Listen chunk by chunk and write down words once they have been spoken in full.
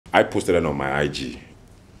I posted it on my IG,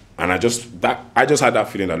 and I just had that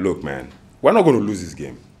feeling that, look, man, we're not going to lose this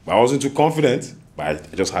game. I wasn't too confident, but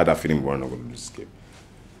I just had that feeling we're not going to lose this game.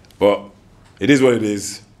 But it is what it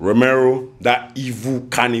is. Romero, that evil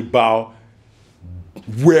cannibal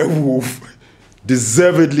werewolf,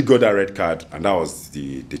 deservedly got that red card, and that was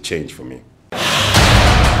the change for me.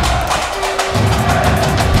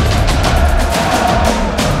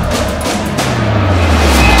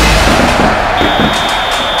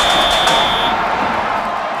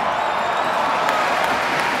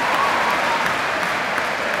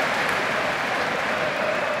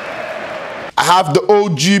 I have the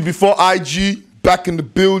OG before IG back in the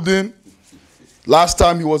building. Last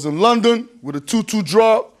time he was in London with a 2-2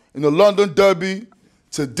 draw in the London derby.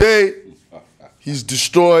 Today, he's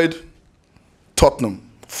destroyed Tottenham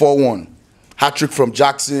 4-1. Hat-trick from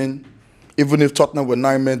Jackson. Even if Tottenham were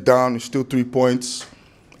 9 men down, it's still 3 points.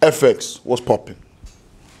 FX, what's popping?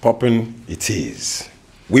 Popping it is.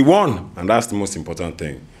 We won, and that's the most important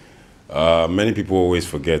thing. Many people always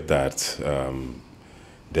forget that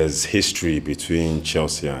there's history between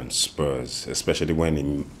Chelsea and Spurs, especially when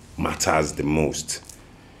it matters the most.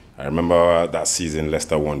 I remember that season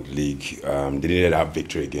Leicester won the league. They didn't have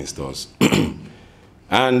victory against us.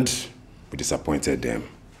 And we disappointed them.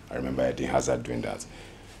 I remember Eden Hazard doing that.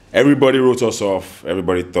 Everybody wrote us off.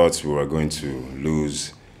 Everybody thought we were going to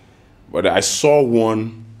lose. But I saw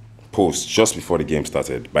one post just before the game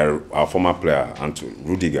started by our former player,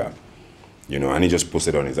 Rudiger. You know, and he just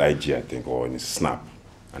posted on his IG, I think, or on his Snap.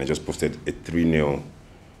 And he just posted a 3-0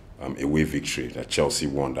 away victory that Chelsea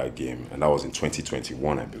won that game. And that was in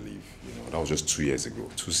 2021, I believe. You know, that was just 2 years ago,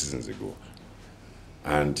 2 seasons ago.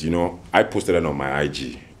 And, you know, I posted it on my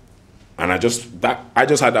IG. And I just had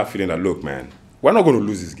that feeling that, look, man, we're not going to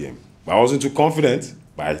lose this game. I wasn't too confident,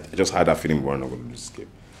 but I just had that feeling we're not going to lose this game.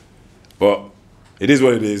 But it is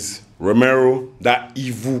what it is. Romero, that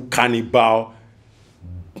evil cannibal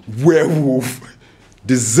werewolf,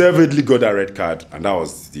 deservedly got that red card, and that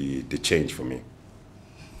was the change for me.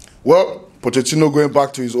 Well, Pochettino going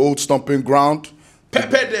back to his old stomping ground.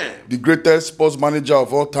 The greatest sports manager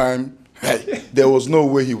of all time. Hey, there was no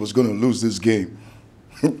way he was going to lose this game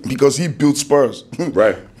because he built Spurs.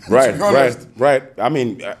 Right. I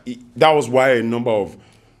mean, that was why a number of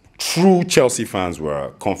true Chelsea fans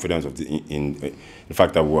were confident of in the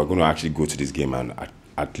fact that we were going to actually go to this game and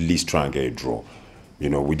at least try and get a draw. You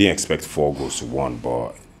know, we didn't expect 4 goals to 1,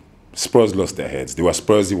 but Spurs lost their heads. They were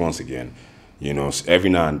Spursy once again. You know, every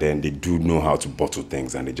now and then they do know how to bottle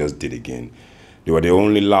things, and they just did again. They were the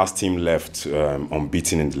only last team left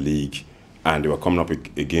unbeaten in the league, and they were coming up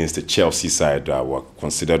against the Chelsea side that were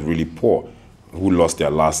considered really poor, who lost their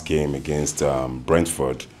last game against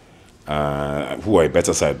Brentford, who are a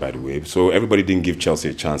better side, by the way. So everybody didn't give Chelsea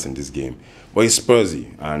a chance in this game. But it's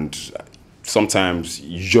Spursy, and sometimes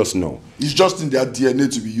you just know. It's just in their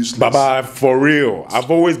DNA to be useless. Baba, for real. I've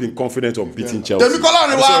always been confident of beating Chelsea.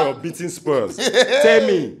 I'm sure of beating Spurs. Tell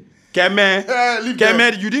me,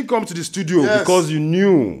 Keme, you didn't come to the studio because you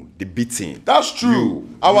knew the beating. That's true.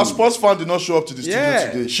 Our sports fan did not show up to the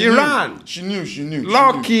studio today. She ran. She knew.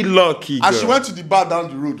 Lucky girl. And she went to the bar down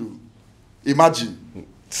the road. Imagine.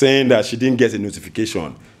 Saying that she didn't get a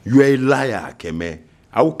notification. You're a liar, Keme.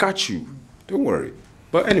 I will catch you. Don't worry.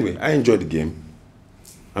 But anyway, I enjoyed the game.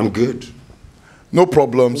 I'm good. No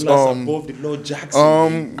problems. Above the Lord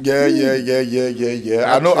Jackson. Yeah.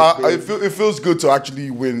 I know. It feels good to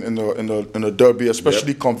actually win in a derby,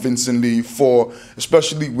 especially convincingly.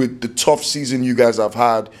 Especially with the tough season you guys have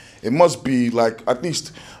had, it must be like at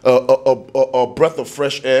least a breath of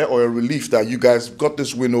fresh air or a relief that you guys got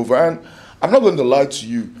this win over. And I'm not going to lie to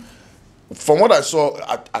you. From what I saw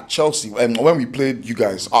at Chelsea, and when we played you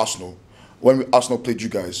guys, Arsenal. When Arsenal played you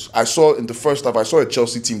guys, I saw in the first half, I saw a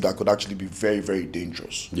Chelsea team that could actually be very, very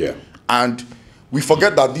dangerous. Yeah. And we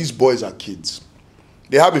forget that these boys are kids.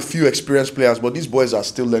 They have a few experienced players, but these boys are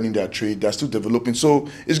still learning their trade. They're still developing. So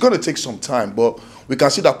it's going to take some time. But we can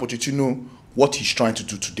see that Pochettino, what he's trying to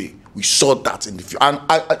do today. We saw that in the field. And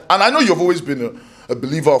I know you've always been a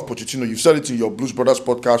believer of Pochettino. You've said it in your Blues Brothers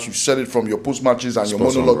podcast. You've said it from your post-matches and your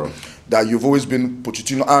monologue that you've always been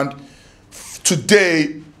Pochettino. And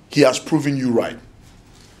today, he has proven you right.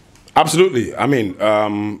 Absolutely. I mean,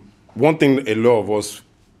 one thing a lot of us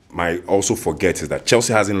might also forget is that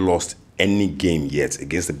Chelsea hasn't lost any game yet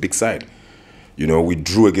against a big side. You know, we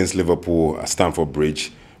drew against Liverpool at Stamford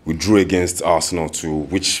Bridge. We drew against Arsenal too,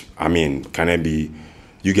 which, I mean, can it be,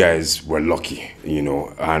 you guys were lucky, you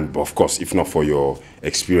know, and of course, if not for your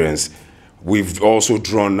experience, we've also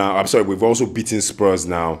drawn now, we've also beaten Spurs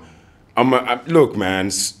now. Look,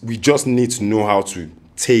 man, we just need to know how to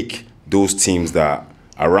take those teams that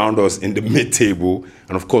around us in the mid-table,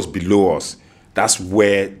 and of course below us. That's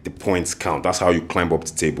where the points count. That's how you climb up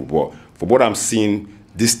the table. But for what I'm seeing,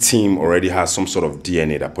 this team already has some sort of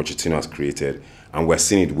DNA that Pochettino has created, and we're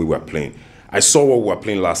seeing it the way we're playing. I saw what we were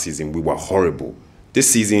playing last season. We were horrible.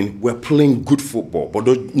 This season, we're playing good football,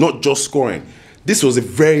 but not just scoring. This was a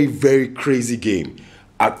very, very crazy game.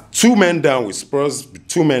 At 2 men down with Spurs,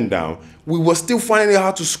 2 men down, we were still finding it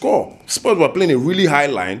hard to score. Spurs were playing a really high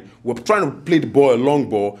line. We were trying to play the ball, a long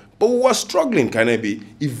ball, but we were struggling, Kanebi.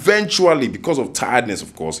 Eventually, because of tiredness,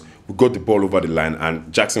 of course, we got the ball over the line,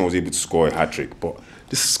 and Jackson was able to score a hat-trick. But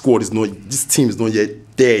this team is not yet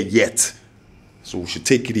there yet. So we should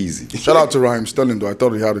take it easy. Shout out to Raheem Sterling, though. I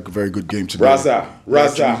thought he had a very good game today.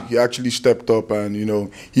 Raza. He actually stepped up, and, you know,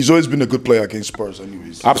 he's always been a good player against Spurs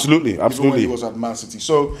anyways. Absolutely. Even when he was at Man City.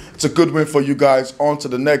 So it's a good win for you guys. On to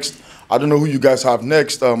the next. I don't know who you guys have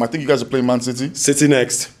next. I think you guys are playing Man City. City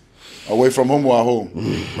next. Away from home or at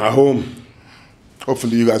home? At home.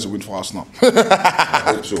 Hopefully you guys will win for Arsenal.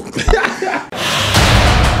 I hope so.